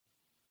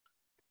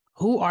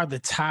Who are the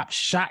top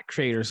shot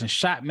creators and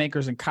shot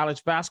makers in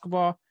college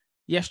basketball?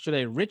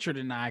 Yesterday, Richard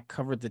and I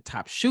covered the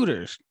top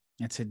shooters.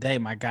 And today,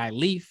 my guy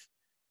Leaf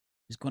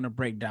is going to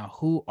break down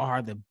who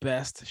are the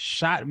best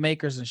shot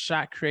makers and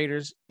shot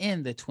creators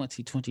in the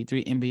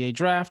 2023 NBA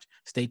draft.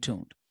 Stay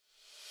tuned.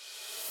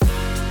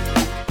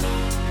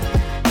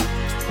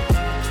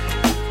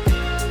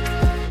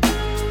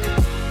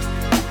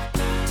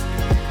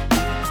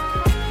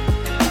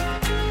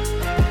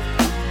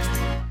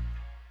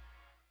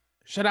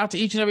 Shout out to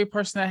each and every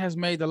person that has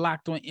made the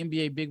Locked On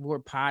NBA Big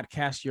Board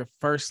podcast your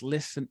first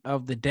listen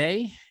of the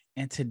day.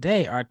 And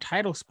today, our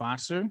title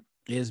sponsor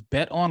is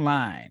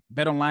BetOnline.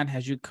 BetOnline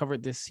has you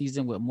covered this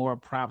season with more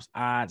props,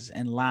 odds,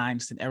 and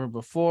lines than ever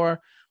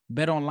before.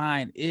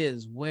 BetOnline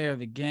is where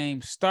the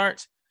game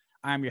starts.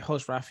 I'm your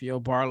host, Rafael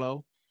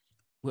Barlow,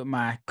 with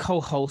my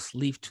co-host,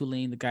 Leaf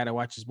Tulane, the guy that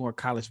watches more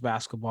college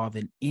basketball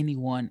than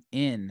anyone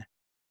in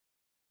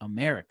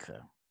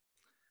America.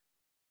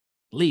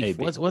 Leaf,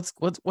 hey,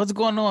 what's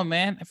going on,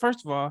 man?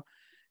 First of all,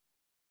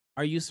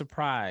 are you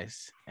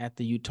surprised at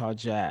the Utah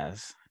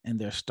Jazz and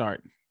their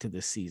start to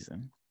this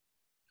season?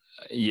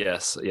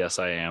 Yes,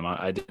 I am.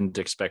 I didn't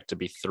expect to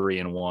be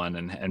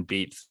 3-1 and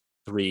beat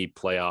three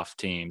playoff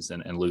teams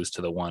and lose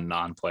to the one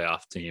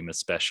non-playoff team,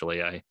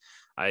 especially.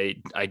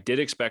 I did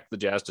expect the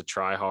Jazz to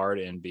try hard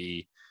and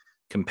be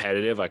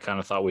competitive. I kind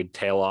of thought we'd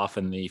tail off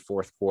in the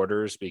fourth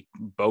quarters,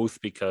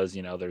 both because,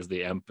 you know, there's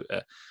the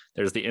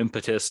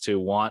impetus to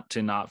want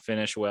to not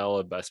finish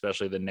well,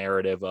 especially the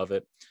narrative of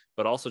it,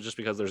 but also just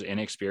because there's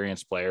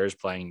inexperienced players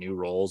playing new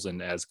roles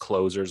and as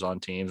closers on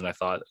teams. And I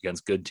thought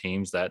against good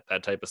teams that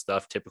type of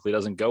stuff typically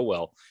doesn't go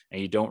well,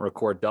 and you don't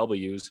record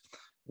W's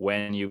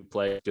when you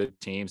play good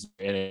teams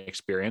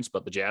inexperienced.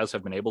 But the Jazz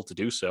have been able to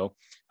do so,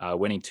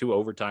 winning 2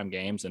 overtime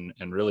games and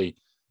really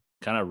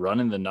kind of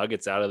running the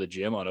Nuggets out of the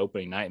gym on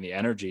opening night, and the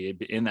energy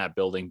in that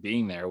building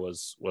being there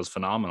was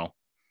phenomenal.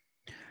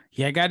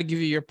 Yeah, I got to give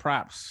you your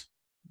props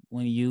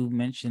when you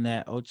mentioned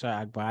that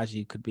Ochai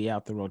Agbaji could be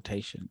out the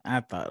rotation. I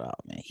thought, oh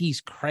man, he's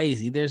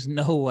crazy. There's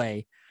no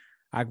way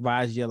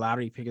Agbaji, a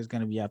lottery pick, is going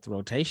to be out the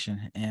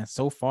rotation. And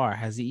so far,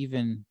 has he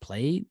even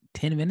played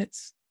 10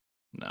 minutes?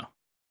 No.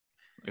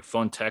 Like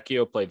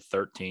Fontecchio played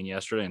 13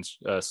 yesterday, and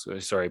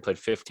he played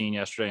 15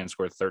 yesterday and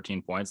scored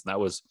 13 points.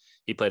 And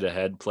he played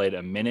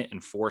a minute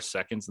and 4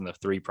 seconds in the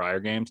 3 prior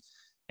games.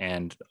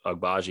 And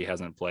Agbaji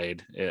hasn't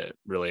played it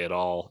really at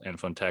all. And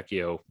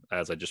Fontecchio,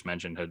 as I just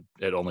mentioned,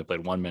 had only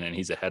played 1 minute. And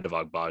he's ahead of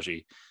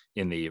Agbaji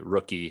in the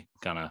rookie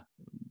kind of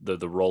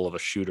the role of a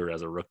shooter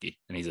as a rookie.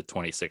 And he's a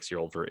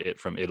 26-year-old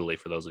from Italy,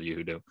 for those of you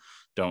who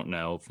don't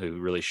know, who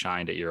really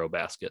shined at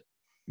Eurobasket.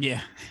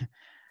 Yeah,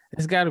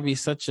 it's got to be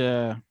such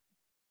a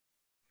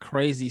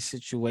crazy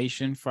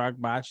situation for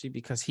Agbaji,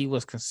 because he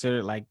was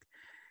considered like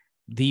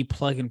the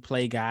plug and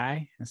play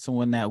guy and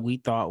someone that we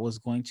thought was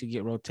going to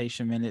get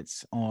rotation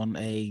minutes on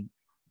a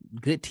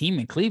good team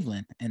in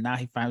Cleveland. And now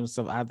he finds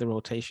himself out of the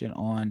rotation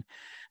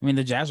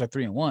the Jazz are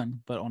 3-1,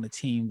 but on a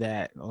team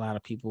that a lot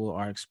of people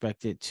are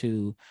expected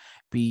to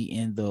be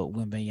in the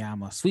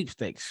Wembanyama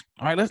sweepstakes.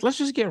 All right, let's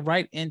just get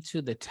right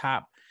into the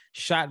top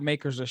shot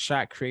makers or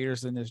shot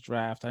creators in this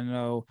draft. I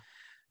know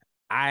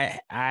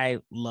I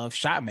love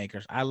shot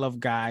makers. I love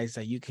guys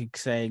that you can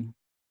say,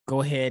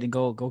 go ahead and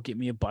go get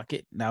me a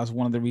bucket. That was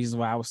one of the reasons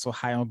why I was so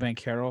high on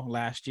Banchero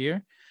last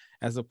year,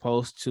 as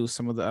opposed to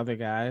some of the other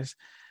guys.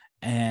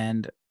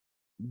 And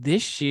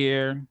this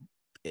year,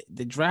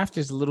 the draft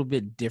is a little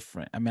bit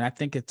different. I mean, I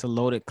think it's a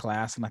loaded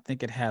class, and I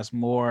think it has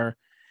more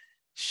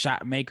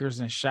shot makers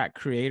and shot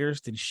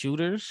creators than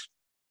shooters.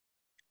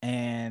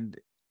 And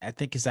I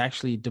think it's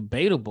actually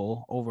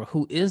debatable over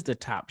who is the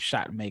top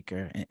shot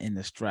maker in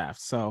this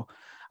draft. So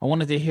I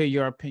wanted to hear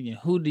your opinion.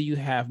 Who do you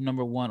have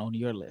number 1 on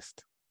your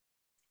list?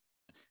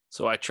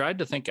 So I tried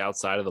to think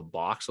outside of the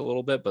box a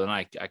little bit, but then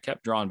I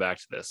kept drawing back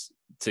to this.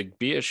 To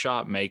be a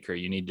shot maker,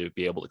 you need to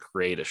be able to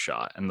create a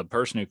shot. And the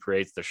person who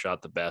creates the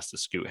shot the best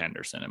is Scoot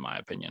Henderson, in my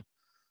opinion.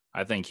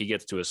 I think he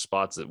gets to his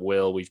spots at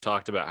will. We've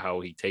talked about how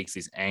he takes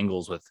these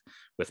angles with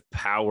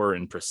power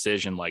and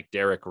precision, like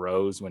Derrick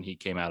Rose when he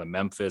came out of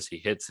Memphis. He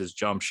hits his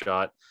jump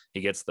shot.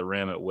 He gets the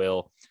rim at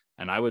will.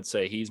 And I would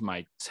say he's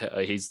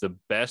the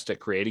best at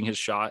creating his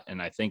shot. And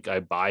I think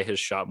I buy his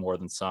shot more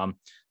than some.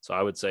 So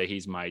I would say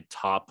he's my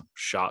top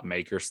shot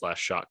maker /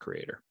 shot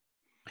creator.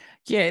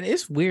 Yeah, it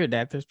is weird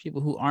that there's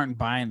people who aren't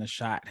buying the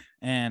shot.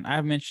 And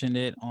I've mentioned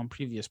it on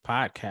previous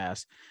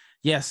podcasts.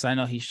 Yes, I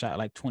know he shot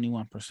like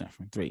 21%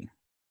 from 3,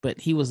 but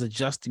he was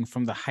adjusting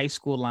from the high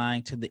school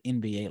line to the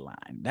NBA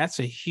line. That's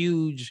a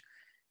huge,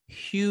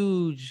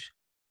 huge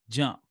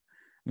jump.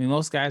 I mean,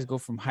 most guys go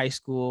from high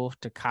school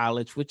to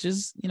college, which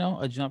is,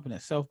 a jump in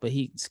itself, but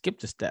he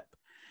skipped a step.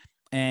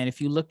 And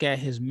if you look at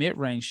his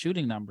mid-range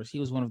shooting numbers, he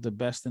was one of the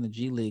best in the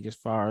G League as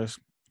far as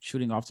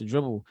shooting off the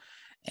dribble.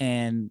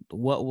 And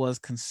what was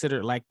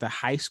considered like the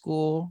high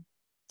school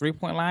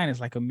 3-point line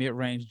is like a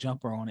mid-range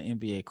jumper on an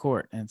NBA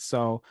court. And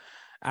so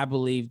I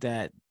believe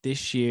that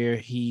this year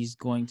he's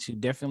going to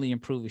definitely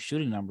improve his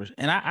shooting numbers.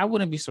 And I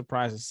wouldn't be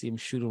surprised to see him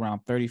shoot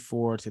around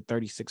 34 to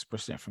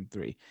 36% from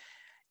 3.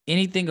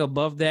 Anything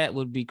above that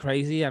would be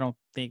crazy. I don't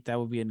think that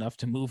would be enough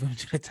to move him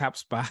to the top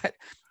spot,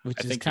 which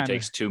I is think he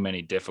takes too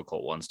many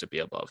difficult ones to be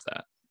above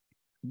that.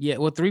 Yeah.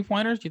 Well,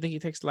 3-pointers, do you think he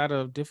takes a lot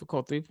of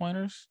difficult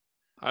 3-pointers?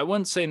 I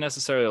wouldn't say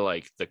necessarily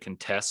like the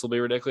contests will be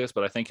ridiculous,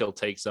 but I think he'll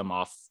take some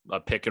off a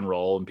pick and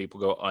roll and people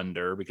go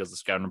under because the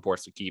scouting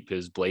reports to keep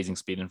his blazing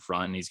speed in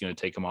front, and he's going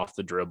to take them off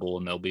the dribble,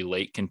 and there'll be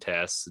late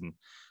contests.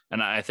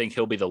 And I think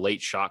he'll be the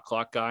late shot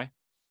clock guy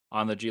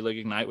on the G League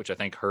Ignite, which I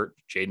think hurt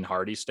Jaden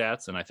Hardy's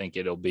stats. And I think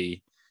it'll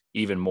be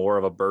even more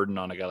of a burden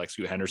on a guy like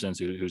Scoot Henderson,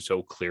 who's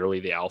so clearly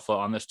the alpha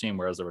on this team,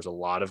 whereas there was a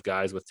lot of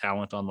guys with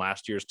talent on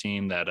last year's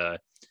team that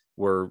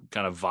were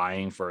kind of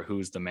vying for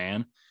who's the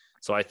man.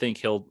 So I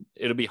think it'll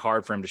be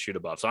hard for him to shoot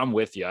above. So I'm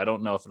with you. I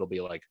don't know if it'll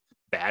be like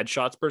bad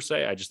shots per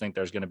se. I just think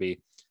there's going to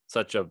be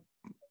such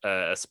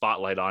a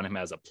spotlight on him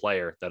as a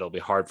player that it'll be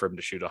hard for him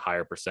to shoot a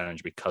higher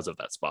percentage because of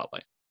that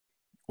spotlight.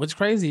 What's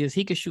crazy is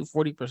he could shoot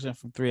 40%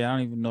 from three. I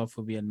don't even know if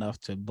it'll be enough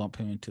to bump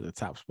him into the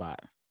top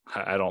spot.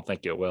 I don't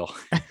think it will.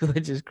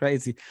 Which is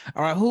crazy.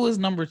 All right. Who is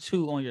number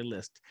 2 on your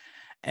list?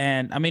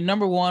 And I mean,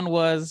 number 1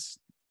 was,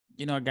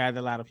 a guy that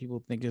a lot of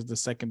people think is the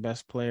second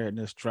best player in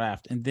this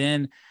draft. And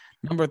then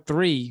number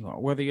 3,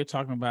 whether you're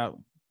talking about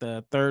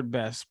the third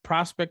best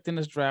prospect in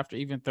this draft or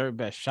even third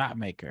best shot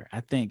maker,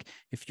 I think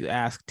if you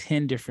ask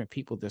 10 different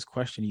people this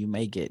question, you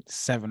may get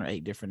 7 or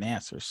 8 different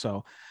answers.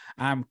 So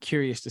I'm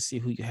curious to see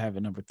who you have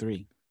at number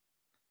 3.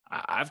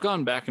 I've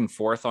gone back and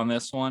forth on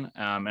this one,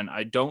 and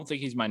I don't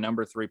think he's my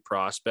number 3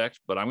 prospect,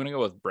 but I'm going to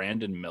go with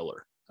Brandon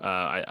Miller.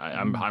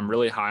 I'm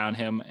really high on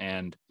him,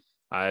 and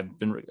I've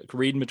been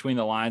reading between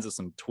the lines of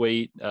some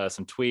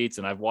tweets,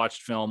 and I've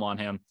watched film on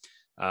him.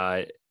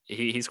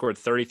 He scored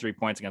 33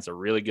 points against a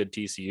really good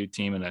TCU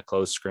team in a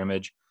close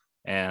scrimmage,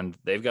 and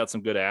they've got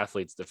some good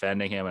athletes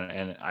defending him.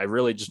 And I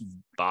really just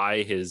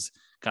buy his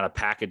kind of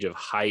package of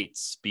height,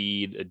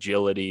 speed,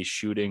 agility,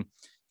 shooting.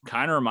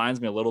 Kind of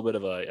reminds me a little bit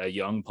of a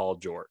young Paul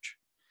George.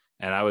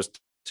 And I was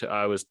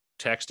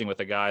texting with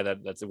a guy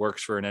that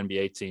works for an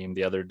NBA team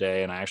the other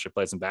day, and I actually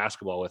played some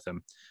basketball with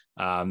him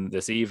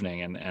this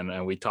evening,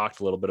 and we talked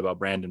a little bit about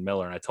Brandon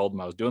Miller, and I told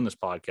him I was doing this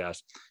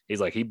podcast.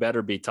 He's like, he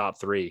better be top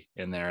 3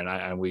 in there,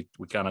 and we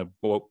kind of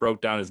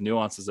broke down his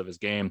nuances of his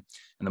game,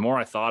 and the more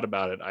I thought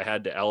about it, I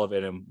had to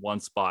elevate him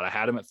one spot. I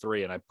had him at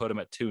 3, and I put him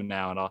at 2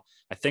 now, and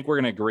I think we're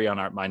going to agree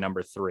on my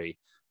number 3.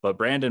 But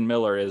Brandon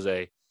Miller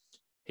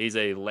he's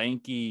a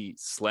lanky,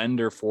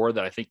 slender forward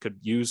that I think could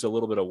use a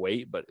little bit of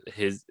weight, but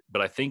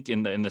I think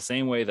in the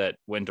same way that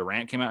when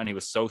Durant came out and he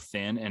was so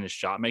thin and his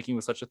shot making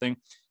was such a thing,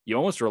 you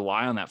almost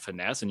rely on that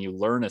finesse and you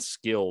learn a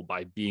skill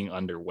by being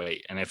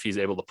underweight. And if he's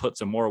able to put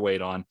some more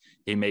weight on,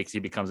 he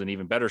becomes an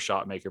even better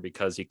shot maker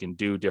because he can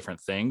do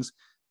different things.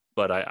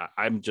 But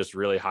I'm just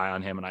really high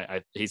on him,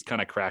 and he's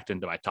kind of cracked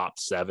into my top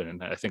 7.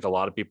 And I think a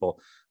lot of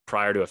people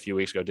prior to a few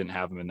weeks ago didn't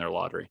have him in their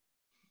lottery.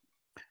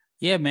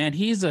 Yeah, man,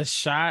 he's a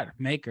shot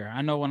maker.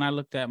 I know when I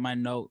looked at my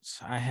notes,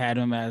 I had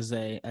him as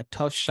a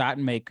tough shot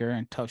maker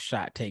and tough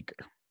shot taker.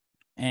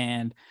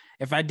 And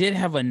if I did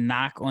have a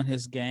knock on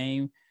his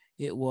game,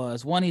 it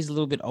was, one, he's a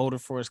little bit older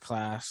for his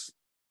class,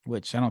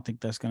 which I don't think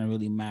that's going to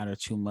really matter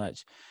too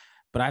much.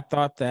 But I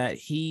thought that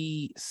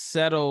he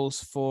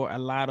settles for a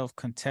lot of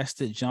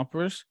contested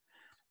jumpers.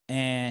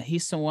 And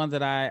he's someone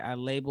that I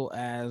label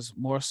as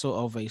more so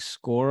of a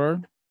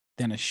scorer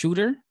than a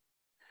shooter.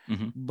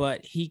 Mm-hmm.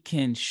 But he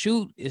can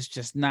shoot, is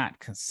just not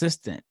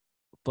consistent.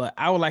 But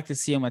I would like to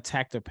see him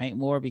attack the paint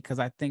more, because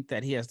I think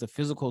that he has the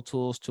physical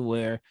tools to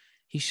where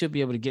he should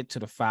be able to get to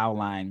the foul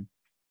line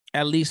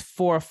at least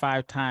 4 or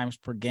 5 times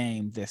per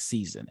game this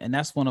season. And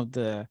that's one of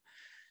the,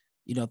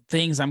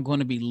 things I'm going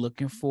to be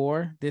looking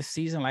for this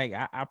season. Like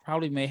I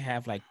probably may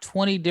have like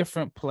 20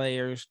 different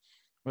players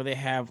where they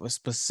have a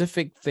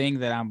specific thing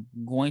that I'm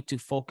going to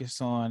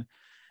focus on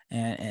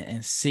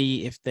and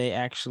see if they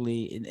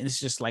actually, and it's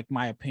just like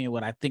my opinion,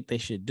 what I think they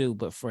should do.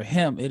 But for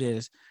him,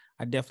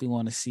 I definitely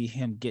want to see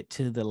him get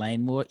to the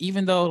lane more,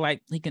 even though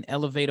like he can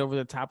elevate over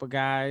the top of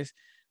guys.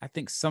 I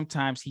think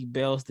sometimes he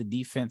bails the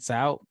defense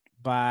out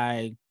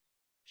by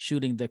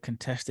shooting the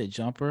contested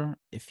jumper.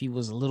 If he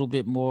was a little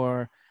bit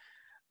more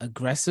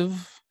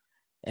aggressive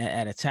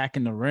at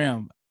attacking the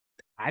rim,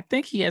 I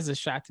think he has a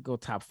shot to go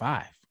top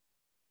 5.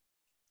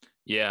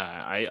 Yeah,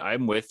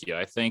 I'm with you.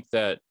 I think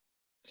that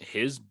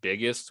his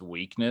biggest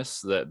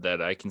weakness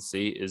that I can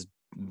see is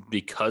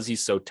because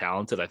he's so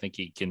talented. I think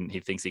he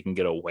thinks he can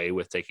get away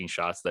with taking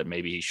shots that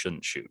maybe he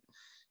shouldn't shoot.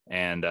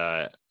 And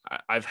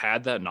I've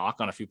had that knock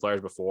on a few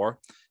players before.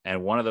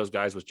 And one of those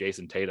guys was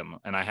Jason Tatum,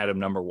 and I had him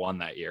number 1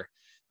 that year.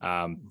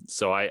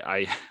 So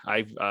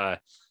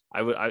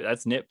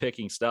that's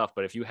nitpicking stuff.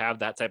 But if you have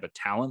that type of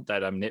talent,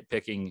 that I'm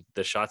nitpicking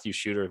the shots you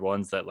shoot are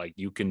ones that like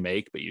you can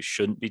make, but you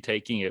shouldn't be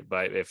taking it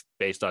if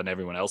based on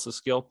everyone else's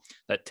skill,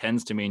 that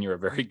tends to mean you're a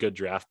very good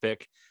draft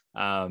pick.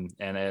 And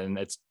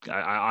I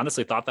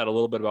honestly thought that a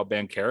little bit about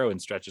Banchero in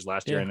stretches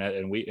last year,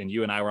 and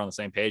you and I were on the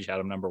same page, had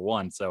him number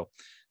 1. So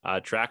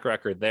track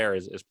record there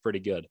is pretty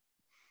good.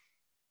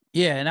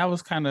 Yeah. And I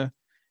was kind of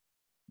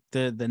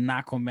the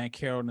knock on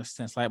Banchero in a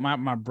sense. Like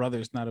my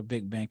brother's not a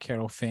big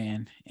Banchero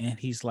fan, and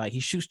he's like, he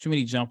shoots too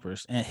many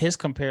jumpers. And his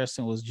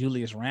comparison was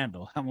Julius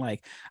Randle. I'm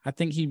like, I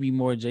think he'd be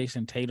more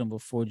Jason Tatum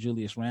before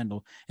Julius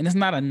Randle. And it's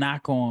not a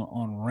knock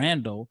on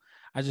Randle.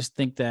 I just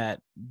think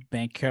that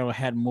Banchero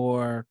had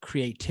more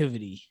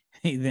creativity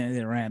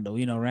than Randle.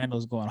 You know,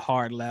 Randle's going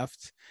hard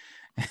left,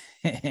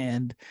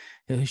 and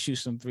he'll shoot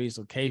some threes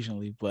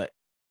occasionally, but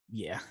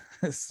yeah.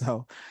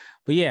 So,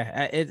 but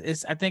yeah,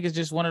 it's I think it's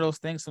just one of those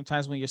things.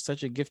 Sometimes when you're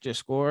such a gifted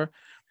scorer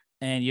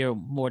and you're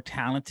more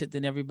talented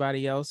than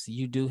everybody else,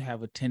 you do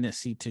have a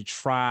tendency to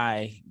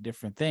try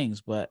different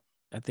things. But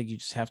I think you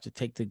just have to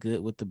take the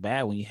good with the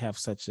bad when you have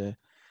such a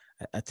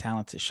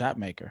talented shot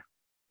maker.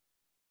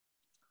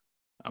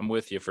 I'm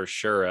with you for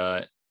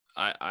sure.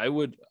 I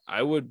would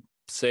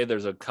say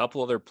there's a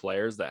couple other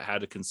players that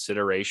had a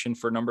consideration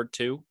for number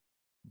 2,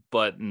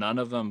 but none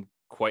of them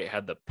quite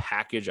had the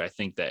package. I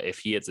think that if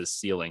he hits his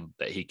ceiling,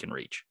 that he can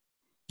reach.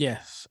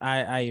 Yes,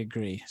 I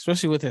agree,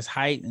 especially with his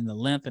height and the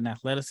length and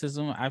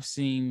athleticism. I've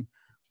seen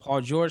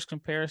Paul George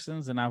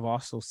comparisons, and I've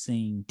also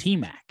seen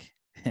T-Mac.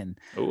 And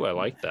oh, I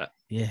like that.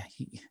 Yeah,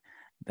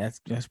 that's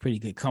pretty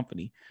good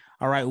company.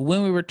 All right,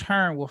 when we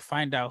return, we'll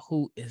find out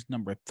who is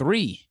number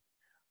 3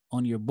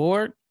 on your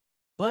board.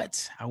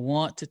 But I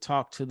want to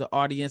talk to the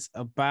audience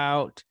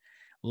about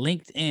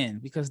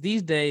LinkedIn, because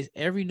these days,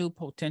 every new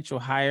potential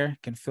hire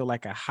can feel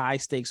like a high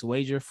stakes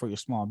wager for your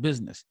small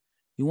business.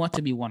 You want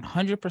to be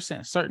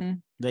 100%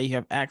 certain that you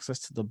have access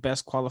to the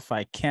best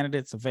qualified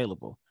candidates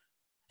available.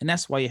 And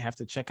that's why you have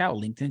to check out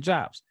LinkedIn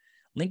Jobs.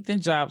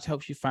 LinkedIn Jobs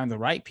helps you find the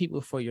right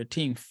people for your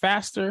team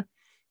faster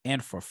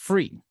and for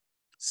free.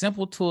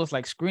 Simple tools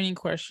like screening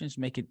questions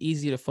make it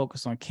easy to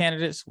focus on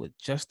candidates with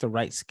just the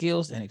right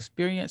skills and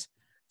experience,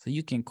 so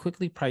you can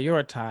quickly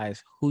prioritize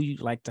who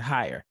you'd like to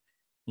hire.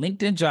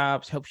 LinkedIn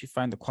Jobs helps you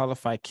find the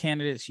qualified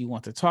candidates you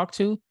want to talk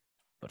to,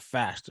 but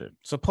faster.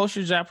 So post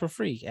your job for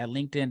free at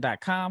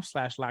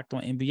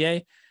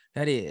linkedin.com/lockedonnba.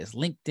 That is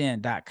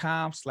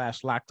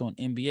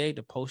linkedin.com/lockedonnba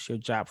to post your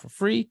job for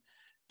free.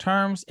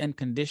 Terms and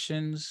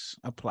conditions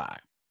apply.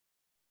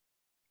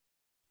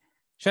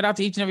 Shout out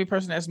to each and every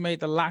person that's made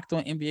the Locked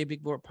On NBA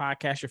Big Board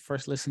podcast your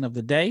first listen of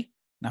the day.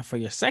 Now, for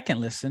your second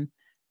listen,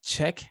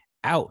 check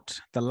out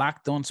the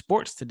Locked On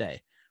Sports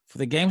Today. For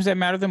the games that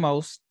matter the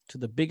most to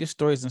the biggest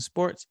stories in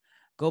sports,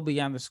 go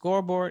beyond the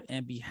scoreboard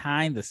and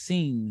behind the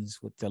scenes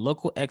with the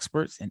local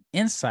experts and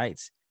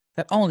insights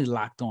that only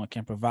Locked On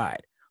can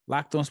provide.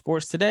 Locked On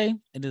Sports Today,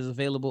 it is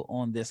available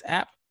on this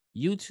app,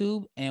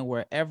 YouTube, and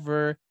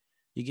wherever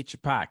you get your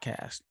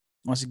podcast.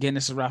 Once again,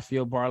 this is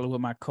Rafael Barlow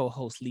with my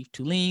co-host Leif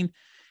Tulane,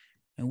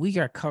 and we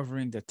are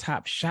covering the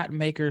top shot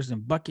makers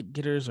and bucket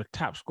getters or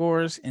top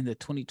scorers in the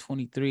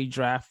 2023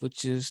 draft,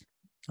 which is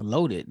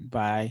loaded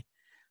by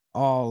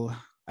all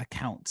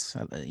accounts.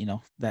 You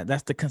know,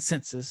 that's the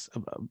consensus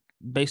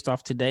based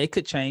off today. It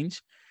could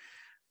change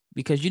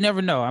because you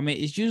never know. I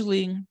mean, it's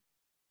usually,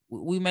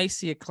 we may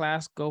see a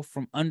class go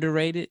from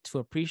underrated to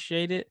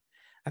appreciated.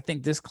 I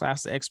think this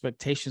class, the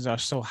expectations are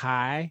so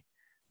high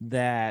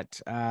that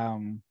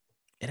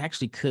it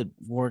actually could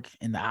work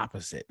in the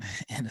opposite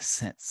in a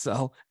sense.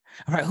 So,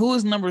 all right, who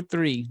is number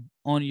 3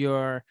 on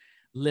your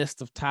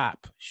list of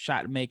top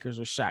shot makers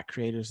or shot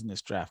creators in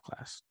this draft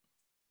class?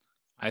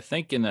 I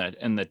think in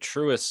the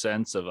truest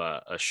sense of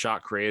a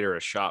shot creator,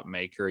 a shot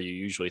maker, you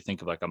usually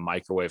think of like a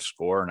microwave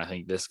scorer. And I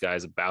think this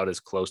guy's about as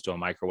close to a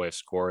microwave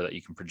scorer that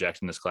you can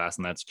project in this class,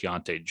 and that's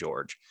Keyonte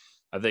George.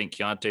 I think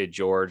Keyonte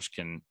George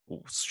can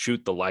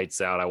shoot the lights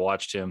out. I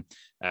watched him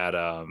at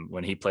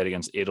when he played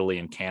against Italy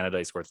and Canada.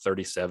 He scored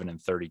 37 and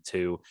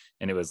 32,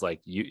 and it was like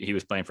he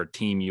was playing for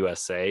Team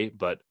USA.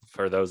 But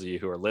for those of you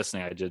who are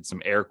listening, I did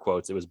some air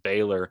quotes. It was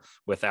Baylor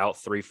without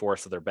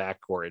 3/4 of their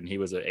backcourt, and he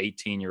was an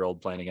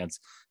 18-year-old playing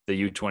against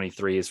the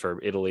U23s for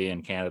Italy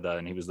and Canada,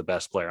 and he was the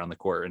best player on the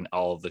court in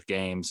all of the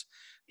games.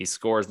 He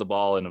scores the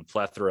ball in a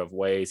plethora of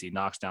ways. He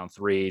knocks down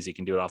threes. He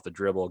can do it off the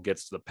dribble,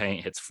 gets to the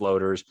paint, hits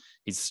floaters.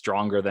 He's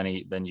stronger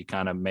than you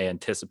kind of may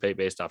anticipate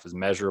based off his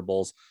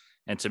measurables.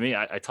 And to me,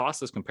 I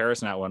tossed this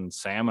comparison out when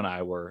Sam and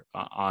I were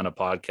on a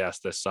podcast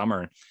this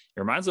summer. It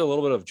reminds me a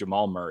little bit of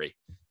Jamal Murray.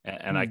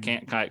 And I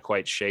can't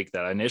quite shake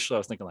that. Initially, I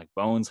was thinking like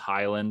Bones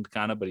Highland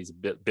kind of, but he's a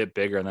bit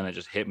bigger. And then it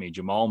just hit me.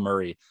 Jamal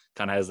Murray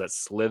kind of has that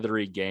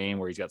slithery game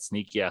where he's got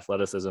sneaky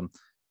athleticism,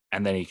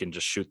 and then he can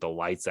just shoot the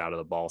lights out of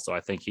the ball. So I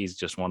think he's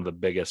just one of the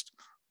biggest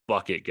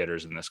bucket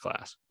getters in this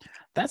class.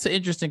 That's an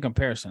interesting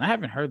comparison. I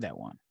haven't heard that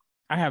one.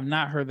 I have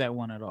not heard that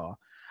one at all.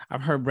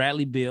 I've heard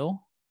Bradley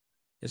Beal.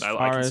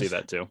 I can see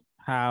that too.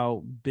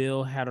 How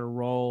Bill had a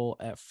role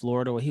at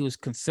Florida where he was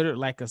considered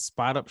like a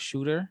spot up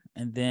shooter.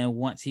 And then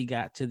once he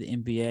got to the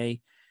NBA,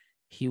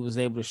 he was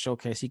able to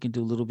showcase he can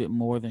do a little bit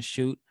more than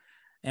shoot.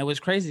 And it was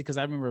crazy because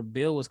I remember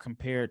Bill was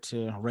compared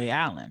to Ray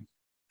Allen,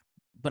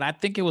 but I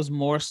think it was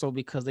more so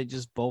because they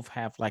just both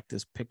have like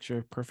this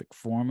picture perfect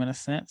form in a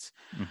sense.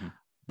 Mm-hmm.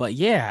 But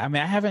yeah, I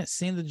mean, I haven't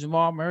seen the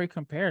Jamal Murray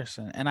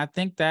comparison, and I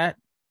think that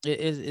it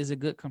is a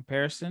good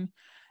comparison.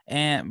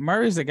 And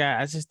Murray's a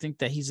guy, I just think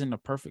that he's in the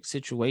perfect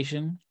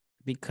situation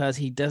because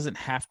he doesn't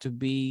have to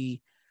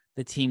be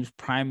the team's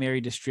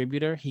primary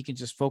distributor. He can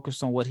just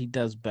focus on what he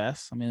does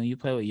best. I mean, when you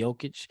play with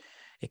Jokic,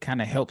 it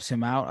kind of helps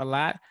him out a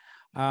lot.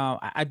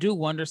 I do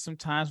wonder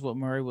sometimes what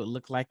Murray would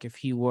look like if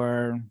he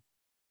were,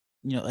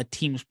 a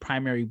team's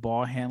primary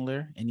ball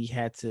handler and he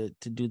had to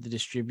do the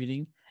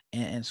distributing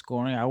and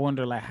scoring. I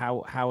wonder like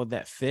how would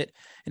that fit?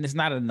 And it's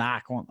not a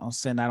knock on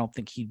saying I don't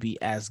think he'd be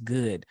as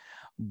good,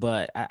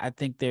 but I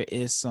think there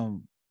is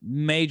some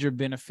major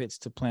benefits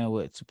to playing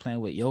with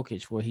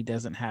Jokic, where he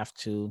doesn't have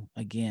to,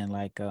 again,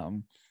 like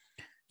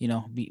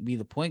be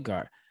the point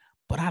guard.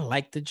 But I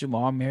like the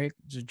Jamal Murray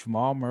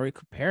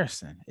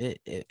comparison.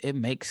 It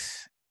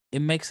makes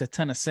a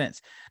ton of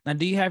sense. Now,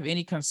 do you have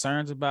any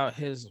concerns about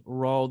his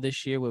role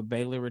this year with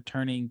Baylor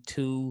returning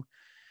two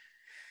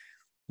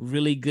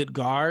really good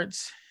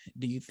guards?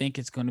 Do you think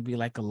it's going to be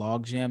like a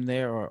logjam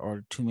there,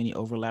 or too many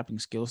overlapping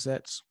skill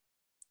sets?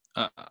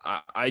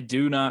 I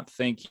do not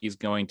think he's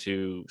going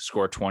to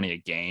score 20 a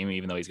game,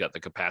 even though he's got the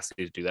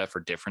capacity to do that for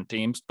different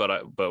teams.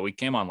 But we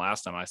came on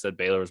last time. I said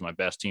Baylor was my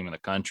best team in the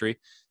country,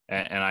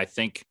 and I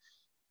think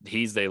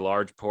he's a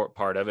large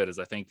part of it. Is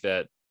I think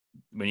that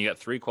when you got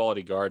three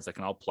quality guards that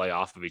can all play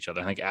off of each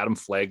other, I think Adam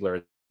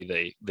Flagler,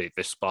 the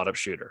spot up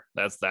shooter.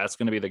 That's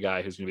going to be the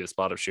guy who's going to be the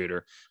spot up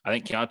shooter. I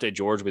think Keontae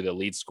George will be the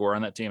lead scorer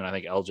on that team, and I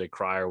think LJ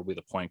Cryer will be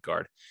the point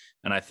guard.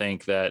 And I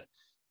think that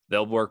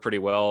they'll work pretty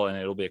well, and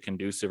it'll be a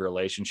conducive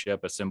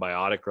relationship, a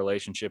symbiotic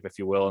relationship, if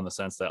you will, in the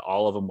sense that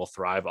all of them will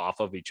thrive off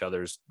of each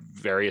other's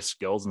various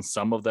skills, and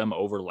some of them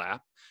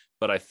overlap.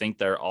 But I think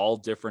they're all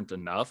different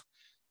enough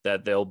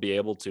that they'll be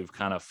able to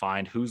kind of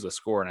find who's the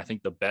scorer. And I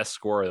think the best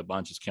scorer of the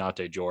bunch is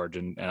Keontae George.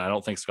 And I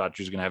don't think Scott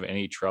Drew's going to have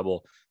any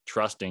trouble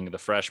trusting the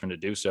freshman to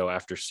do so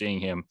after seeing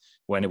him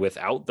when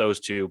without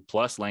those two,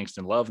 plus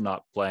Langston Love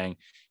not playing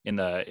in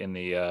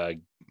the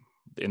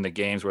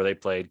games where they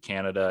played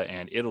Canada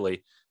and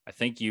Italy. I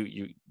think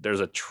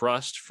there's a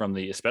trust from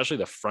especially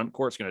the front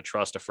court's going to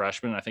trust a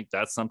freshman. I think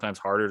that's sometimes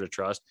harder to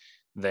trust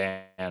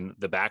than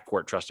the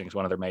backcourt trusting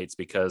one of their mates,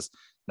 because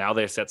now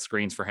they've set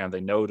screens for him.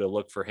 They know to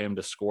look for him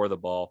to score the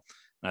ball.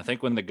 And I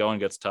think when the going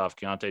gets tough,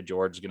 Keontae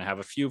George is going to have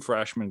a few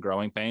freshman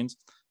growing pains,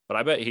 but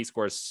I bet he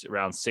scores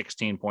around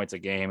 16 points a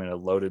game in a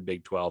loaded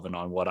Big 12 and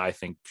on what I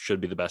think should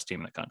be the best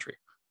team in the country.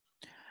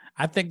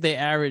 I think they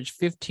average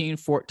 15,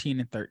 14,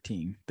 and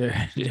 13.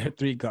 They're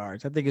three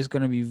guards. I think it's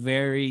going to be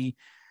very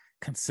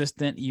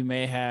consistent. You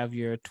may have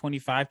your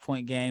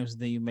 25-point games,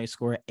 then you may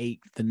score 8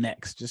 the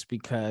next, just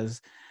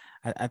because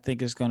I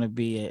think it's going to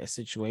be a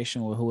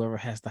situation where whoever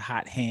has the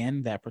hot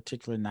hand that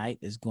particular night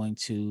is going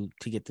to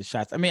get the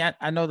shots. I mean,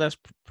 I know that's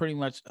pretty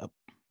much a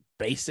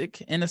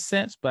basic in a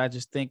sense, but I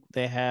just think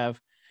they have,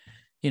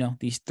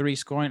 these three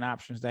scoring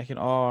options that can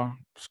all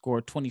score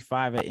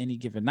 25 at any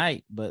given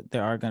night, but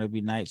there are going to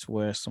be nights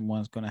where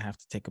someone's going to have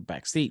to take a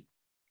back seat.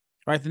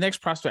 All right, the next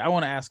prospect I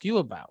want to ask you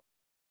about,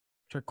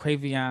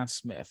 Terquavion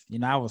Smith.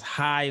 I was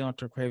high on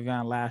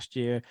Terquavion last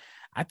year.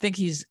 I think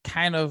he's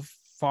kind of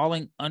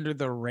falling under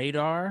the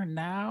radar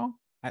now.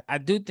 I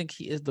do think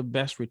he is the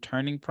best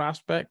returning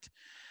prospect,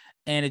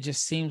 and it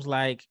just seems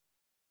like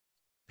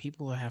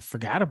people have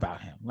forgot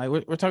about him. Like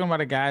we're talking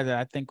about a guy that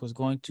I think was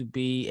going to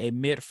be a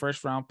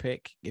mid-first round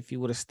pick if he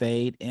would have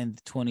stayed in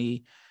the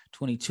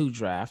 2022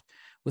 draft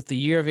with the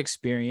year of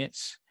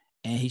experience,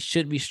 and he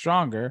should be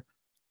stronger.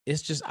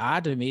 It's just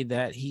odd to me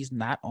that he's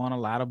not on a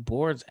lot of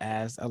boards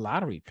as a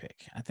lottery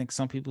pick. I think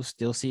some people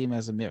still see him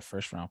as a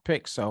mid-first round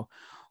pick. So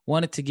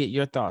wanted to get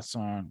your thoughts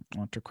on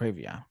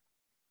Terquavion.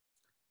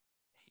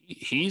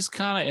 He's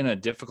kind of in a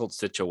difficult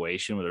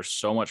situation where there's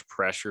so much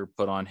pressure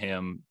put on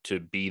him to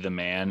be the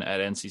man at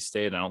NC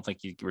State. I don't think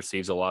he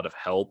receives a lot of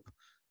help.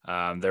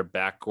 Their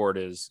backcourt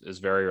is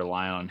very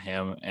reliant on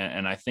him.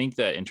 And I think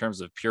that in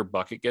terms of pure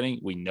bucket getting,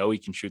 we know he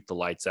can shoot the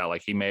lights out.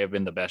 Like he may have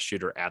been the best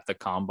shooter at the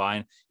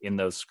combine in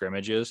those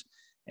scrimmages.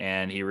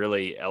 And he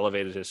really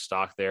elevated his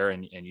stock there.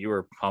 And you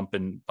were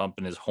pumping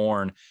his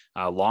horn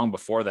long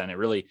before then.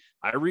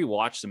 I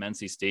rewatched some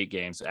NC State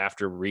games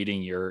after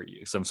reading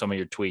some of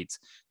your tweets.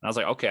 And I was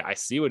like, okay, I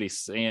see what he's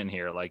saying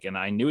here. Like, and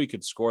I knew he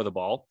could score the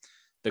ball.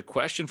 The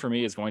question for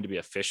me is going to be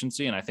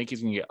efficiency. And I think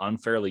he's going to get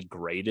unfairly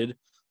graded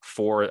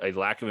for a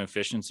lack of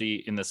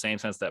efficiency in the same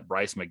sense that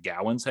Bryce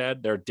McGowan's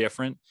had. They're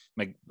different.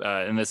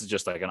 And this is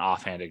just like an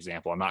offhand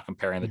example. I'm not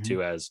comparing the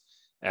two as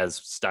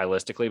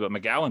stylistically, but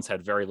McGowan's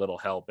had very little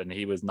help and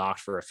he was knocked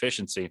for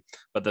efficiency.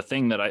 But the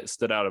thing that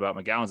stood out about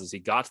McGowan's is he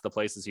got to the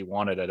places he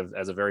wanted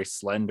as a very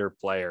slender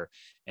player,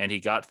 and he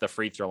got to the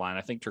free throw line.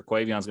 I think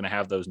Terquavion's going to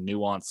have those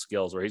nuanced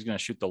skills where he's going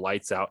to shoot the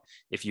lights out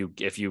if you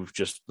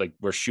just like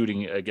we're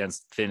shooting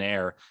against thin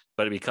air,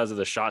 but because of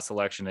the shot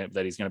selection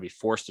that he's going to be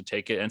forced to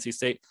take at NC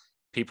State,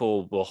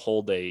 people will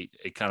hold a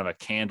kind of a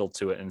candle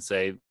to it and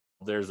say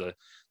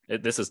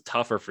this is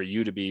tougher for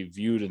you to be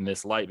viewed in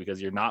this light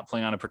because you're not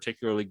playing on a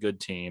particularly good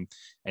team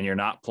and you're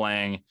not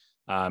playing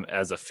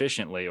as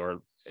efficiently,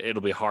 or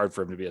it'll be hard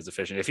for him to be as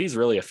efficient. If he's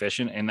really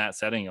efficient in that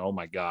setting, oh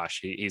my gosh,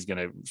 he's going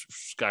to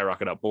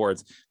skyrocket up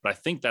boards. But I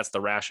think that's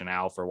the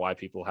rationale for why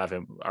people have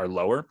him are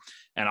lower.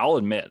 And I'll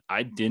admit,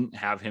 I didn't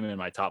have him in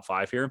my top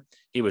 5 here.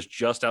 He was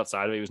just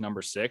outside of it. He was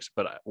number 6.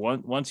 But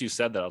once you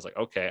said that, I was like,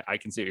 okay, I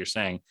can see what you're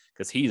saying,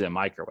 because he's a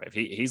microwave.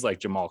 He's like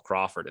Jamal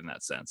Crawford in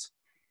that sense.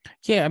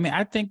 Yeah, I mean,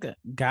 I think that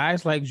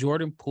guys like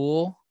Jordan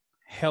Poole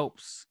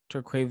helps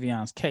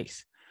Terquavion's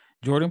case.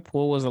 Jordan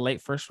Poole was a late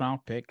first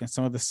round pick, and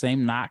some of the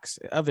same knocks,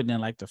 other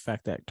than like the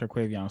fact that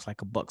Terquavion was like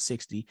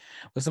 $160,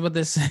 but some of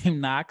the same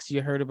knocks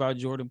you heard about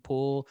Jordan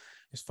Poole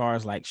as far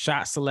as like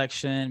shot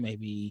selection,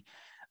 maybe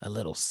a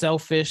little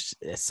selfish.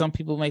 Some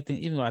people may think,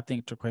 even though I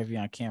think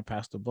Terquavion can't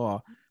pass the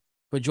ball,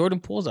 but Jordan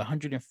Poole is a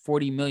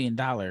 $140 million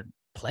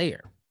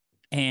player.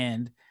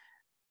 And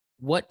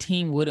what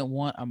team wouldn't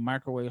want a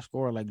microwave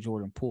scorer like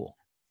Jordan Poole?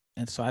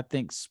 And so I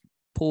think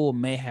Poole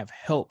may have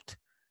helped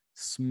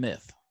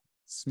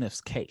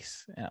Smith's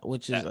case,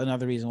 which is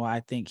another reason why I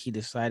think he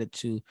decided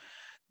to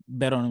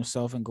bet on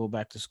himself and go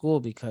back to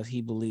school, because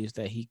he believes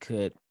that he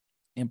could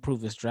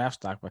improve his draft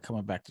stock by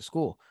coming back to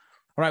school.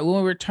 All right,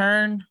 when we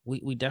return,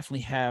 we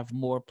definitely have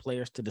more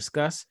players to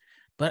discuss,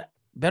 but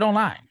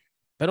BetOnline.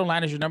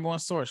 BetOnline is your number one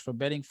source for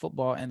betting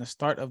football and the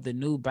start of the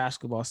new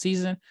basketball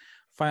season.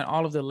 Find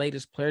all of the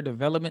latest player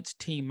developments,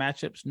 team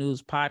matchups,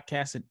 news,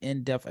 podcasts, and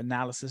in-depth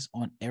analysis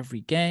on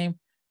every game.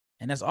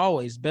 And as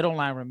always,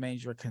 BetOnline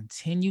remains your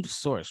continued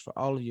source for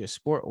all of your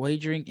sport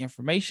wagering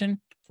information,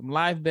 from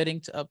live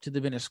betting to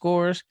up-to-the-minute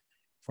scores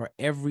for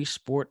every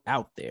sport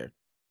out there.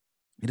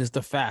 It is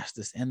the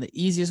fastest and the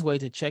easiest way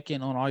to check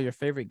in on all your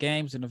favorite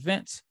games and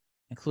events,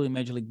 including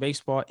Major League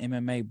Baseball,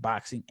 MMA,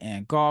 boxing,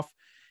 and golf.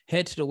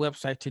 Head to the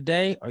website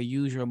today or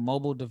use your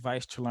mobile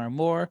device to learn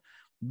more.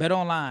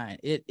 BetOnline,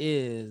 it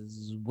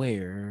is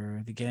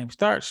where the game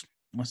starts.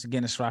 Once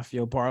again, it's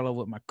Rafael Barlow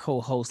with my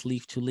co-host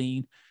Leaf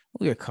Tulane.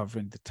 We are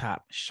covering the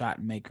top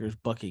shot makers,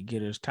 bucket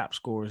getters, top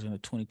scorers in the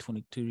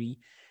 2023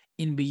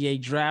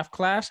 NBA draft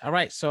class. All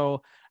right,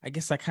 so I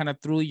guess I kind of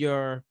threw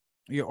your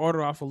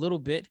order off a little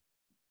bit.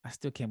 I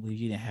still can't believe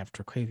you didn't have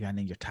Terquavion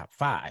in your top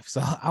 5.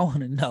 So I want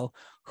to know,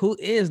 who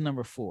is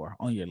number 4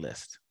 on your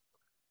list?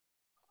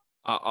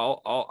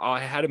 I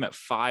had him at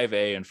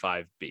 5A and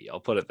 5B. I'll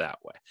put it that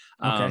way.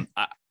 Okay.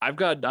 I've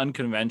got an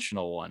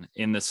unconventional one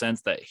in the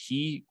sense that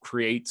he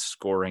creates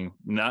scoring,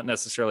 not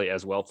necessarily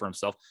as well for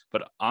himself,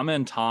 but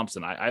Amen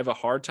Thompson. I have a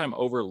hard time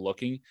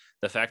overlooking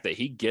the fact that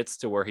he gets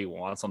to where he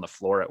wants on the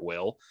floor at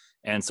will.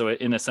 And so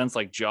in a sense,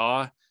 like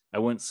Ja, I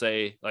wouldn't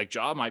say like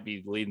Ja might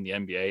be leading the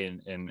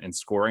NBA in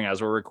scoring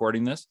as we're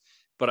recording this,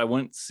 but I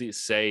wouldn't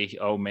say,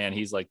 oh man,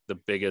 he's like the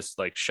biggest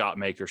like shot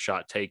maker,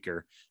 shot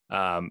taker.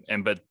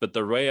 But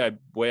the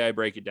way I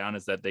break it down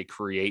is that they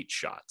create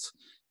shots.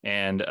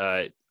 And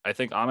I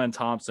think Amen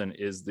Thompson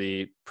is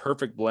the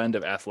perfect blend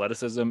of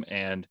athleticism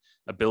and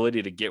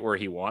ability to get where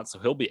he wants. So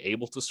he'll be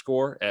able to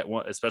score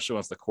especially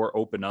once the court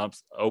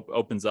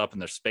opens up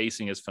and their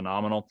spacing is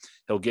phenomenal.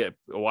 He'll get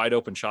wide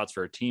open shots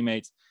for our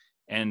teammates.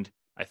 And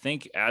I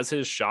think as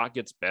his shot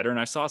gets better, and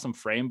I saw some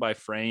frame by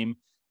frame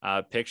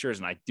pictures,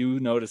 and I do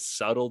notice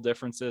subtle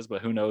differences,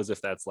 but who knows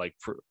if that's like,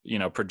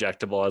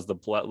 projectable as the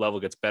level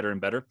gets better and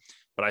better.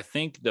 But I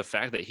think the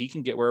fact that he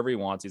can get wherever he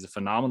wants, he's a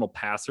phenomenal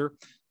passer,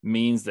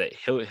 means that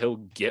he'll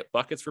get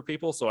buckets for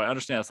people. So I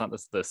understand it's not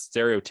the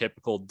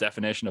stereotypical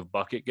definition of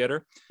bucket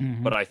getter,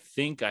 but I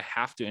think I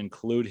have to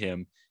include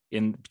him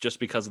in just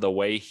because of the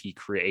way he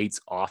creates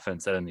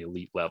offense at an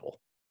elite level.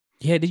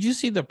 Yeah. Did you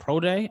see the pro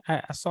day?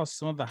 I saw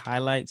some of the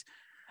highlights.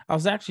 I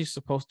was actually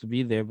supposed to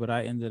be there, but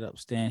I ended up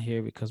staying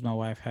here because my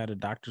wife had a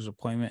doctor's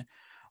appointment.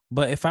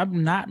 But if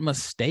I'm not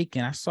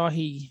mistaken, I saw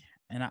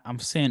I'm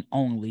saying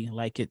only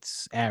like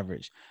it's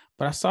average,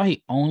 but I saw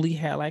he only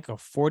had like a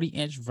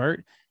 40-inch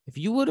vert. If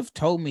you would have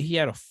told me he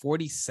had a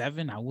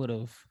 47, I would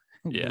have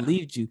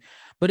believed you.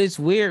 But it's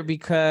weird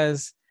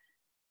because,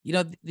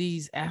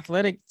 these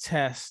athletic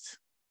tests,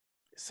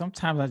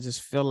 sometimes I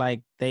just feel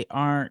like they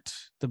aren't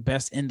the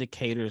best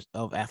indicators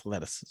of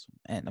athleticism.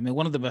 And I mean,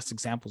 one of the best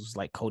examples is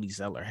like Cody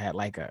Zeller had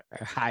like a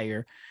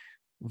higher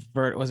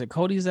vert. Was it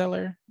Cody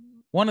Zeller?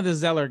 One of the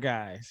Zeller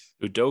guys.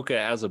 Udoka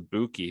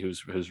Azubuike,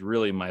 who's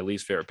really my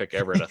least favorite pick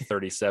ever, at a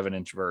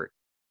 37-inch vert.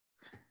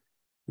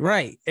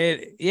 Right.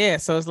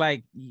 So it's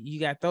like you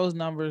got those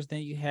numbers.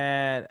 Then you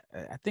had,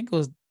 I think it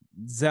was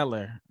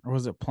Zeller, or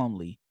was it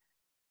Plumlee?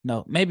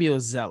 No, maybe it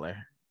was Zeller.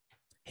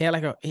 He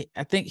had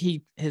I think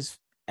his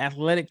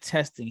athletic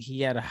testing,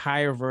 he had a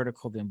higher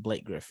vertical than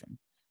Blake Griffin.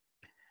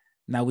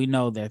 Now we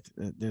know that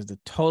there's a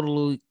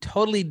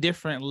totally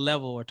different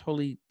level or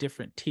totally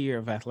different tier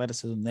of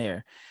athleticism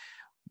there.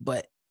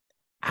 But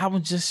I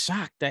was just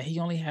shocked that he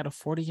only had a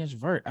 40-inch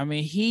vert. I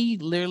mean, he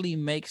literally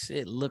makes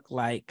it look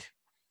like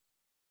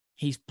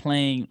he's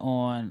playing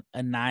on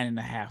a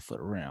 9.5-foot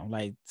rim.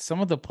 Like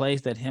some of the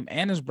plays that him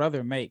and his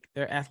brother make,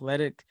 their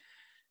athletic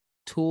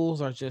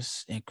tools are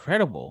just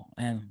incredible.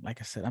 And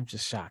like I said, I'm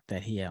just shocked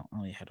that he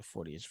only had a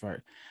 40-inch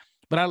vert.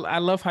 But I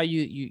love how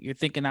you're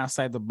thinking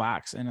outside the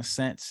box in a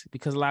sense,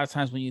 because a lot of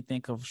times when you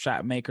think of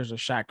shot makers or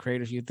shot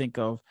creators, you think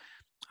of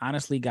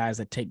honestly guys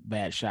that take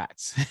bad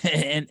shots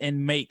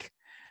and make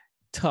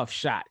tough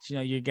shots. You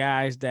know, your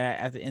guys that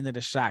at the end of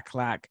the shot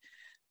clock,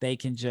 they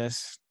can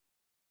just,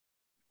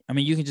 I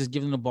mean, you can just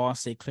give them the ball,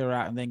 say clear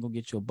out, and then go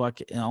get you a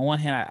bucket. And on one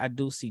hand, I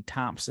do see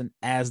Thompson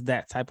as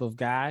that type of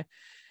guy,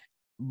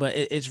 but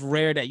it's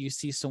rare that you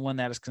see someone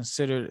that is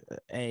considered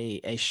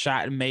a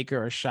shot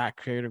maker or shot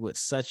creator with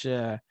such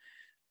a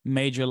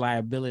major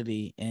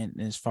liability in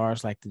as far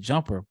as like the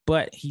jumper.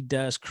 But he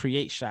does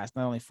create shots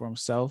not only for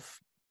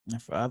himself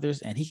and for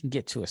others, and he can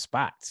get to his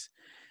spots.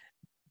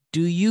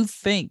 Do you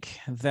think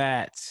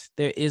that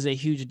there is a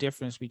huge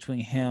difference between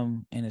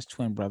him and his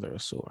twin brother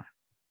Ausar?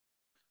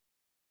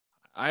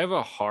 I have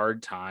a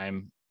hard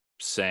time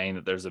saying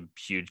that there's a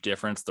huge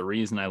difference. The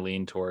reason I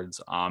lean towards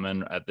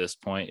Amen at this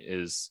point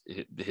is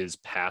his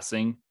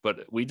passing,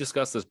 but we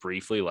discussed this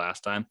briefly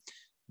last time,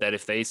 that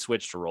if they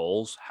switched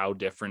roles, how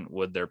different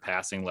would their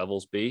passing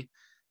levels be?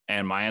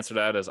 And my answer to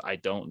that is I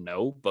don't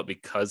know, but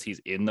because he's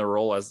in the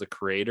role as the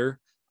creator,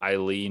 I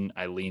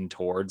lean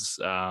towards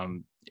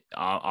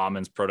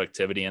Amen's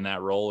productivity in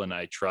that role, and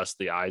I trust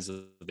the eyes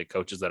of the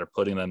coaches that are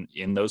putting them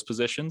in those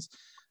positions.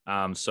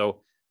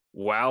 So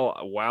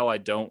while I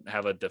don't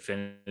have a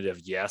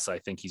definitive yes, I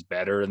think he's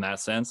better in that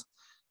sense.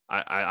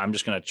 I'm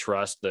just going to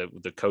trust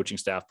the coaching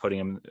staff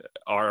putting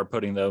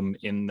them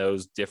in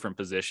those different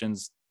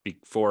positions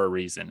for a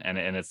reason, and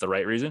it's the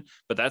right reason.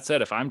 But that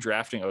said, if I'm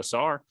drafting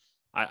Ausar,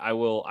 I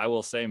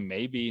will say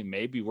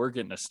maybe we're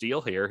getting a steal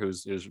here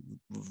who's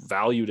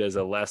valued as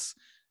a less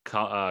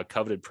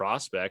coveted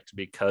prospect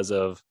because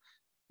of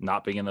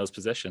not being in those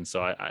positions.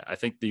 So I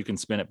think that you can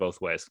spin it both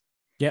ways.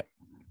 Yep.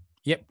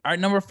 All right,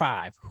 number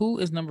 5. Who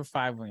is number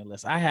 5 on your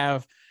list? I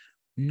have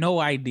no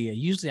idea.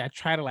 Usually I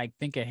try to like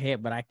think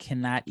ahead, but I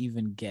cannot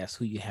even guess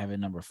who you have at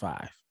number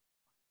 5.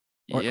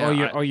 Or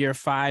your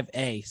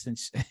 5A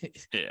since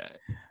yeah.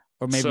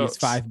 Or maybe it's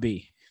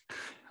 5B.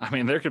 I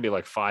mean, there could be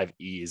like 5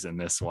 E's in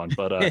this one,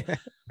 but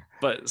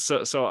but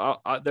so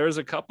there's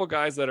a couple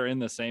guys that are in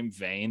the same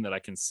vein that I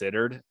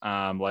considered.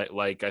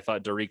 Like I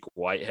thought Dariq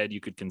Whitehead you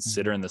could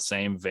consider in the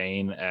same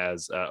vein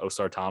as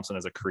Ausar Thompson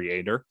as a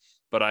creator,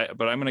 but I'm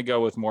going to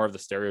go with more of the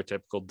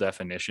stereotypical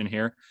definition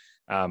here.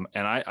 And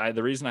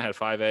the reason I had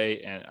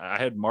 5A and I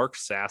had Mark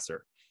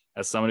Sasser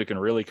as someone who can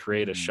really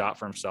create a shot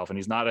for himself, and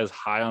he's not as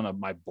high on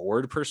my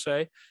board per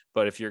se,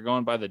 but if you're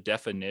going by the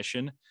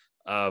definition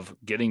of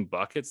getting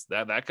buckets,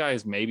 that guy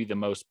is maybe the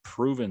most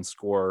proven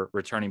scorer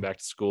returning back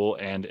to school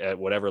and at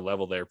whatever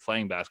level they're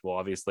playing basketball.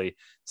 Obviously,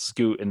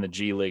 Scoot in the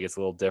G League, it's a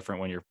little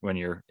different when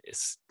you're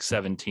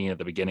 17 at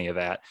the beginning of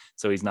that,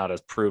 so he's not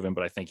as proven,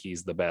 but I think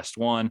he's the best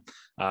one.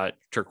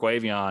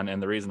 Terquavion,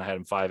 and the reason I had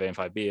him 5A and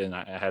 5B and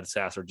I had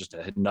Sasser just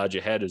a nudge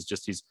ahead is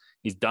just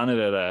he's done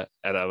it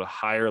at a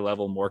higher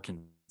level more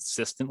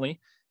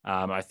consistently.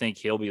 I think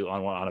he'll be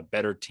on a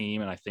better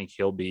team, and I think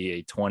he'll be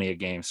a 20 a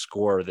game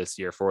scorer this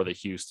year for the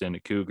Houston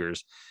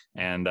Cougars.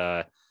 And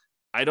I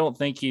don't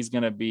think he's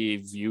going to be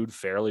viewed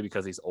fairly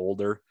because he's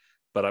older,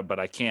 but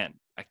I can't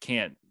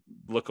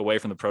look away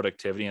from the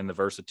productivity and the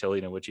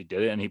versatility in which he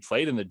did it. And he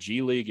played in the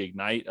G League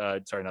Ignite,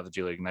 not the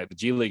G League Ignite, the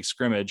G League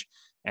scrimmage,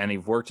 and he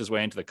worked his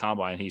way into the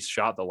combine. He's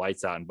shot the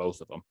lights out in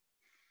both of them.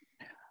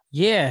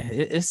 Yeah,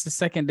 it's the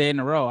second day in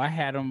a row. I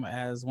had him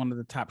as one of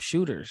the top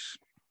shooters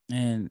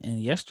in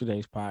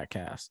yesterday's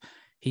podcast.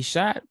 He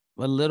shot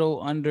a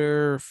little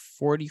under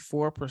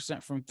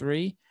 44% from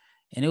 3,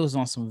 and it was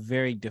on some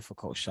very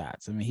difficult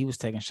shots. I mean, he was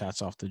taking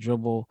shots off the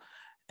dribble,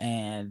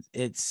 and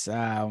it's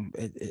a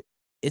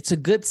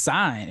good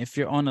sign if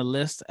you're on the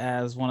list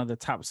as one of the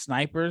top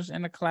snipers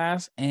in the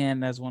class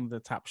and as one of the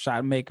top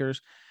shot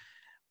makers.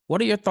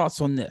 What are your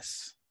thoughts on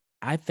this?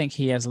 I think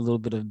he has a little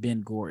bit of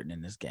Ben Gordon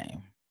in this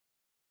game.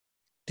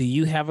 Do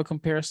you have a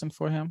comparison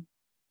for him?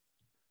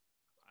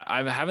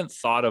 I haven't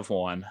thought of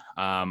one.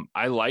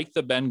 I like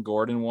the Ben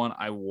Gordon one.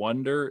 I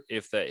wonder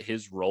if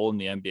his role in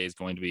the NBA is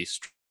going to be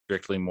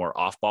strictly more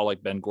off ball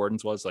like Ben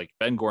Gordon's was. Like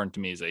Ben Gordon to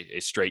me is a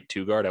straight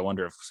 2 guard. I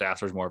wonder if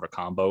Sasser's more of a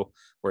combo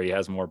where he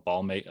has more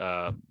ball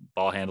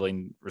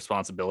handling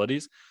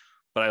responsibilities.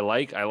 But I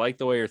like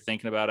the way you're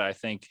thinking about it. I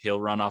think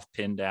he'll run off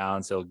pin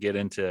downs. He'll get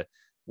into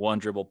one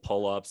dribble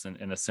pull ups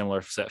in a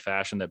similar set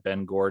fashion that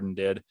Ben Gordon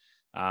did.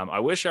 I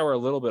wish I were a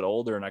little bit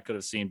older and I could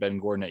have seen Ben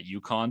Gordon at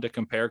UConn to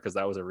compare, because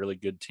that was a really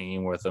good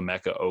team with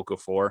Emeka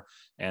Okafor.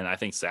 And I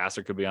think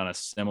Sasser could be on a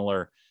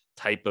similar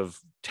type of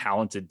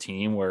talented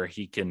team where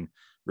he can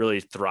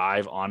really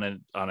thrive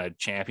on a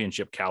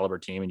championship caliber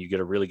team. And you get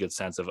a really good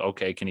sense of,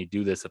 okay, can he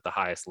do this at the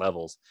highest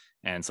levels?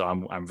 And so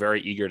I'm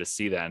very eager to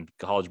see that. And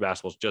college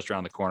basketball is just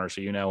around the corner.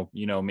 So, you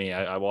know me,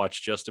 I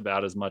watch just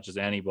about as much as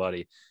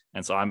anybody.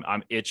 And so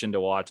I'm itching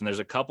to watch. And there's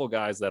a couple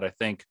guys that I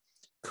think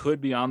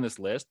could be on this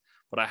list,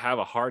 but I have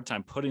a hard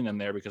time putting them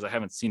there because I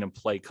haven't seen them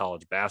play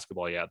college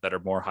basketball yet that are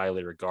more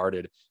highly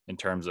regarded in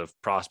terms of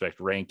prospect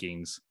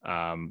rankings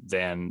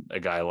than a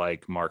guy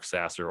like Mark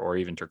Sasser or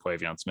even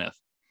Terquavion Smith.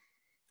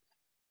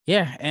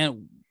 Yeah,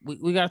 and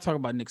we got to talk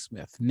about Nick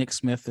Smith. Nick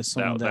Smith is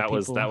someone that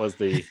was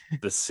the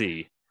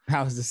C.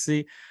 That was the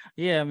C.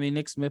 Yeah, I mean,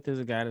 Nick Smith is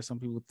a guy that some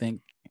people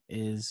think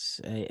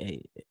is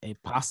a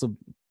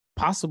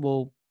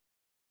possible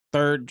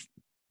third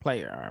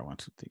player. All right, 1,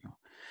 2, 3.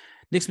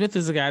 Nick Smith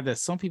is a guy that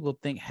some people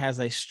think has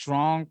a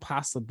strong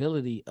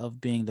possibility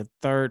of being the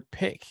third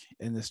pick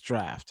in this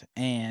draft.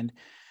 And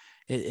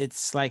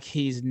it's like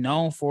he's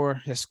known for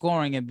his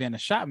scoring and being a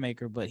shot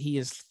maker, but he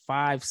is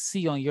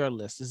 5C on your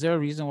list. Is there a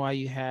reason why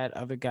you had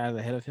other guys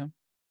ahead of him?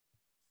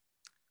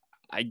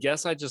 I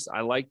guess I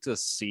like to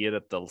see it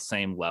at the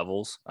same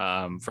levels.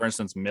 For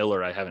instance,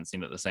 Miller, I haven't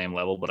seen it at the same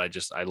level, but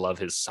I love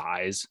his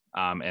size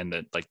and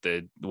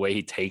the way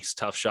he takes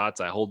tough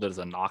shots. I hold it as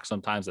a knock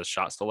sometimes as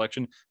shot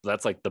selection.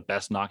 That's like the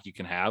best knock you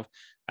can have.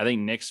 I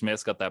think Nick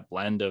Smith's got that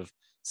blend of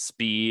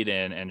speed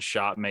and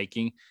shot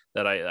making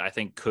that I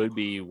think could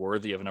be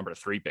worthy of a number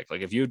 3 pick.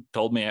 Like if you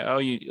told me,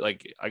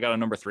 I got a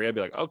number 3, I'd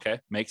be like,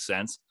 okay, makes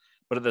sense.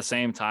 But at the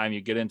same time, you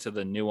get into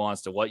the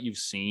nuance to what you've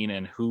seen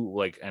and who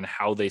and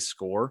how they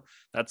score.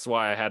 That's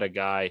why I had a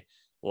guy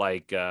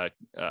like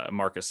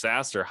Marcus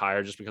Sasser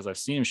higher, just because I've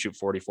seen him shoot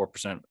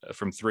 44%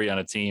 from 3 on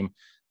a team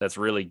that's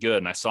really good.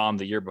 And I saw him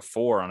the year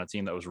before on a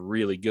team that was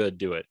really good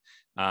do it.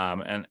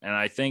 And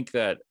I think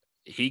that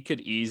he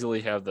could easily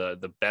have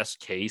the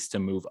best case to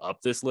move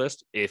up this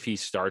list if he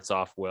starts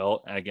off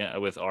well. And again,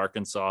 with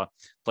Arkansas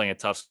playing a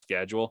tough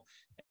schedule,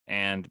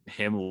 and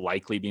him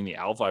likely being the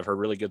alpha. I've heard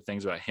really good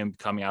things about him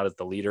coming out as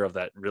the leader of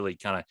that really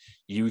kind of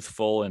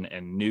youthful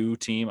and new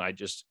team. I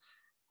just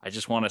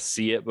want to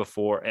see it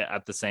before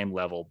at the same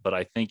level, but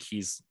I think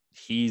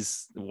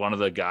he's one of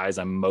the guys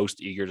I'm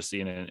most eager to see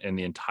in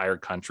the entire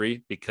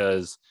country,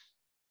 because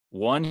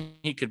 1,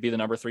 he could be the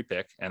number 3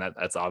 pick, and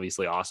that's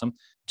obviously awesome.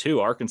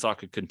 2, Arkansas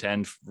could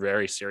contend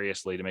very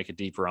seriously to make a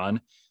deep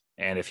run.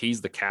 And if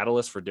he's the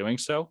catalyst for doing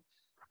so,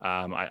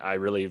 I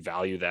really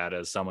value that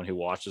as someone who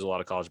watches a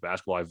lot of college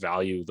basketball. I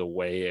value the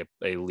way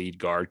a lead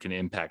guard can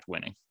impact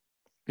winning.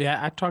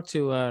 Yeah, I talked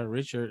to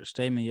Richard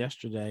Stayman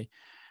yesterday,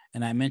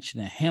 and I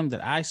mentioned to him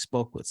that I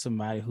spoke with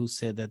somebody who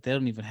said that they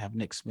don't even have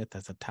Nick Smith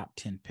as a top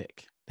 10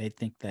 pick. They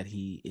think that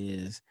he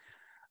is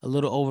a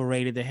little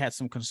overrated. They had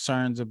some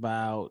concerns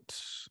about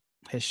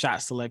his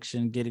shot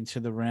selection, getting to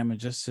the rim,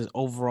 and just his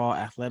overall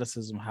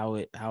athleticism, how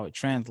it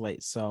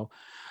translates. So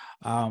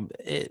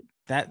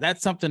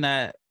that's something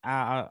that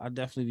I'll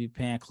definitely be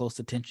paying close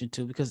attention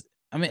to, because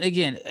I mean,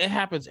 again, it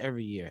happens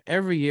every year.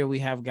 Every year we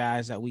have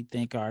guys that we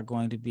think are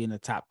going to be in the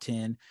top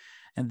 10.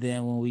 And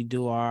then when we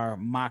do our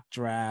mock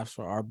drafts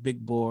or our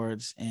big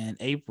boards in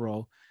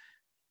April,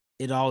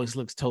 it always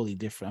looks totally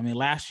different. I mean,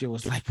 last year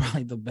was like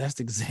probably the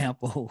best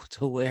example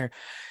to where,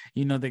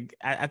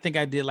 I think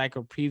I did like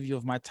a preview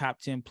of my top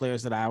 10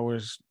 players that I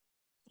was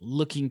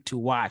looking to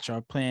watch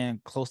or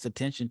paying close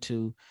attention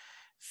to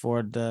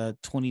for the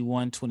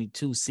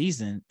 21-22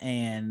 season.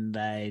 And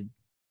I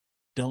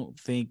don't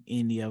think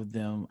any of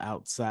them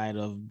outside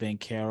of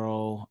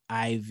Banchero,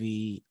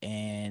 Ivy,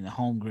 and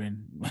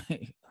Holmgren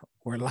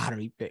were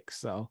lottery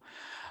picks. So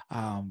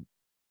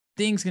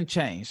things can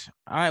change.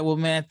 All right. Well,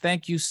 man,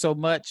 thank you so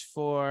much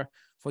for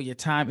your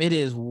time. It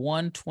is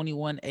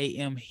 1:21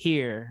 a.m.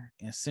 here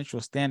in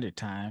Central Standard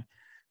Time.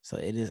 So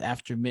it is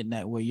after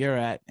midnight where you're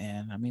at.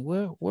 And I mean,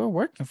 we're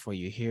working for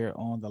you here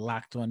on the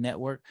Locked On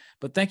Network.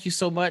 But thank you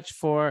so much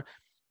for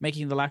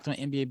making the Locked On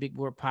NBA Big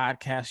Board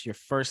podcast your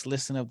first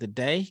listen of the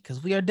day,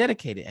 because we are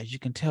dedicated, as you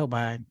can tell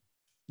by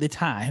the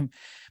time.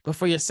 But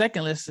for your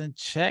second listen,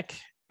 check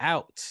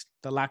out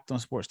the Locked On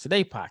Sports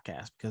Today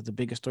podcast, because the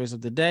biggest stories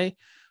of the day,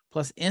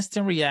 plus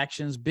instant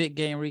reactions, big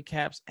game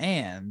recaps,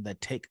 and the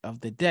take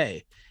of the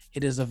day.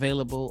 It is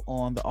available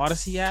on the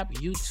Odyssey app,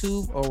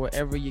 YouTube, or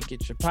wherever you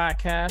get your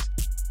podcast.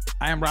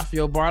 I am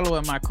Rafael Barlow,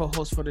 and my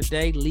co-host for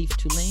today, Leif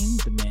Tulane,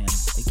 the man.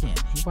 Again,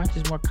 he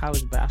watches more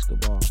college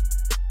basketball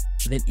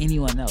than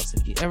anyone else.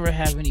 If you ever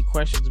have any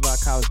questions about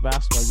college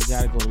basketball, you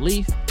got to go to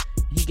Leif.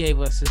 He gave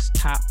us his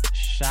top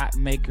shot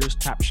makers,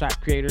 top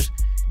shot creators.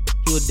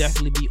 He will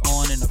definitely be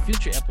on in a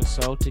future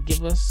episode to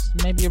give us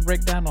maybe a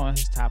breakdown on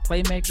his top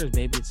playmakers.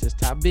 Maybe it's his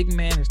top big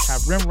man, his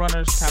top rim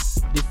runners, top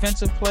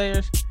defensive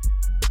players.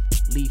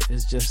 Leif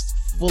is just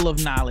full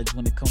of knowledge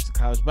when it comes to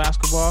college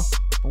basketball.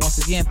 But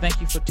once again, thank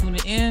you for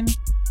tuning in,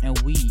 and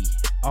we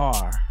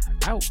are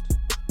out.